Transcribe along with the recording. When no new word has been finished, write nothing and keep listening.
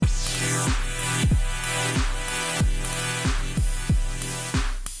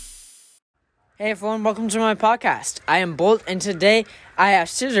Hey everyone, welcome to my podcast. I am Bolt, and today I have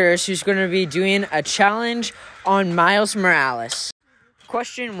Scissors, who's going to be doing a challenge on Miles Morales.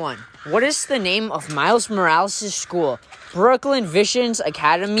 Question 1. What is the name of Miles Morales' school? Brooklyn Visions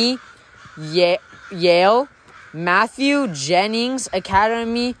Academy, Yale, Matthew Jennings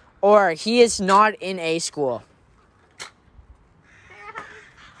Academy, or he is not in a school?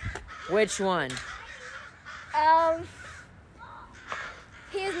 Which one?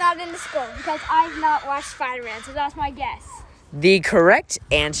 He is not in the school because I've not watched Spider-Man, so that's my guess. The correct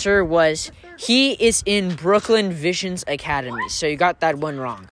answer was he is in Brooklyn Visions Academy, so you got that one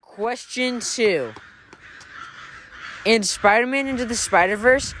wrong. Question 2. In Spider-Man Into the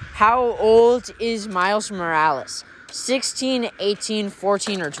Spider-Verse, how old is Miles Morales? 16, 18,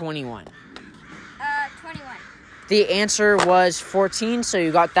 14, or 21? 21. The answer was 14, so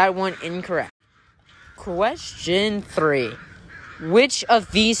you got that one incorrect. Question 3. Which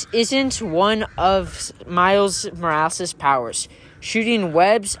of these isn't one of Miles Morales' powers? Shooting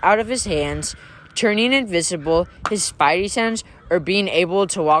webs out of his hands, turning invisible, his spidey sense, or being able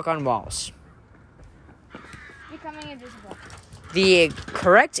to walk on walls? Becoming invisible. The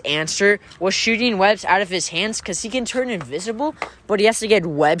correct answer was shooting webs out of his hands because he can turn invisible, but he has to get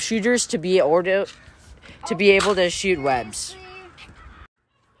web shooters to be able to shoot webs.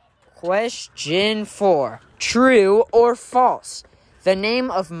 Question 4. True or false? The name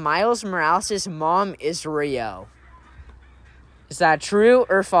of Miles Morales' mom is Rio. Is that true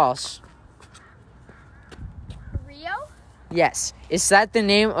or false? Rio? Yes. Is that the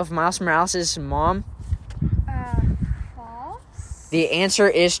name of Miles Morales' mom? False. The answer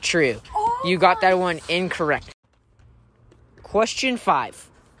is true. You got that one incorrect. Question 5.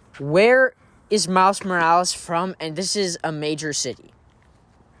 Where is Miles Morales from? And this is a major city.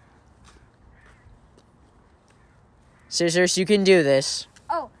 Scissors, you can do this.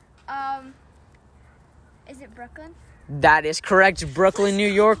 Is it Brooklyn? That is correct. Brooklyn, New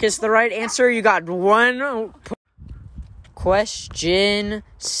York is the right answer. You got one. Question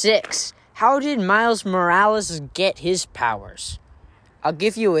 6. How did Miles Morales get his powers? I'll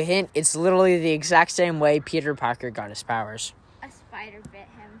give you a hint. It's literally the exact same way Peter Parker got his powers. A spider bit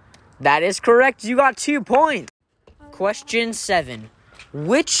him. That is correct. You got 2 points. Question 7.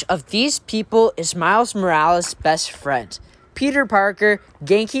 Which of these people is Miles Morales' best friend? Peter Parker,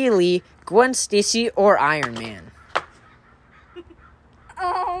 Genki Lee, Gwen Stacy, or Iron Man?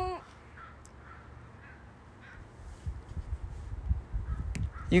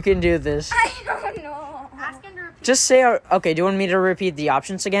 You can do this. I don't know. Ask him to repeat. Just say, okay, do you want me to repeat the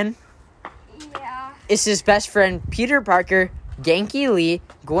options again? Yeah. Is his best friend Peter Parker, Genki Lee,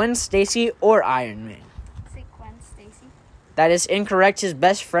 Gwen Stacy, or Iron Man? Is it Gwen Stacy? That is incorrect. His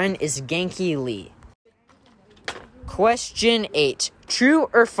best friend is Genki Lee. Question 8. True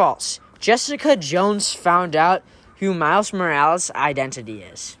or false? Jessica Jones found out who Miles Morales' identity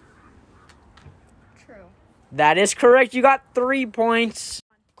is. True. That is correct. You got 3 points.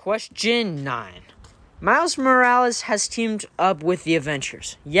 Question 9. Miles Morales has teamed up with the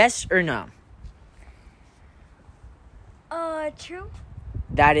Avengers. Yes or no? True.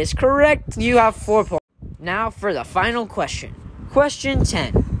 That is correct. You have 4 points. Now for the final question. Question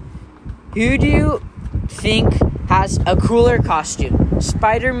 10. Who do you think has a cooler costume?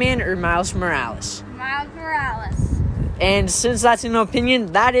 Spider-Man or Miles Morales? Miles Morales. And since that's an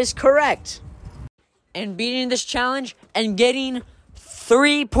opinion, that is correct. And beating this challenge and getting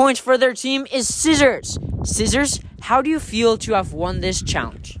 3 points for their team is Scissors. Scissors, how do you feel to have won this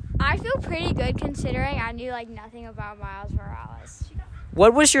challenge? I feel pretty good considering I knew nothing about Miles Morales.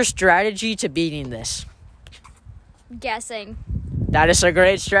 What was your strategy to beating this? Guessing. That is a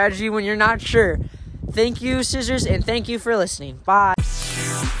great strategy when you're not sure. Thank you, Scissors, and thank you for listening. Bye.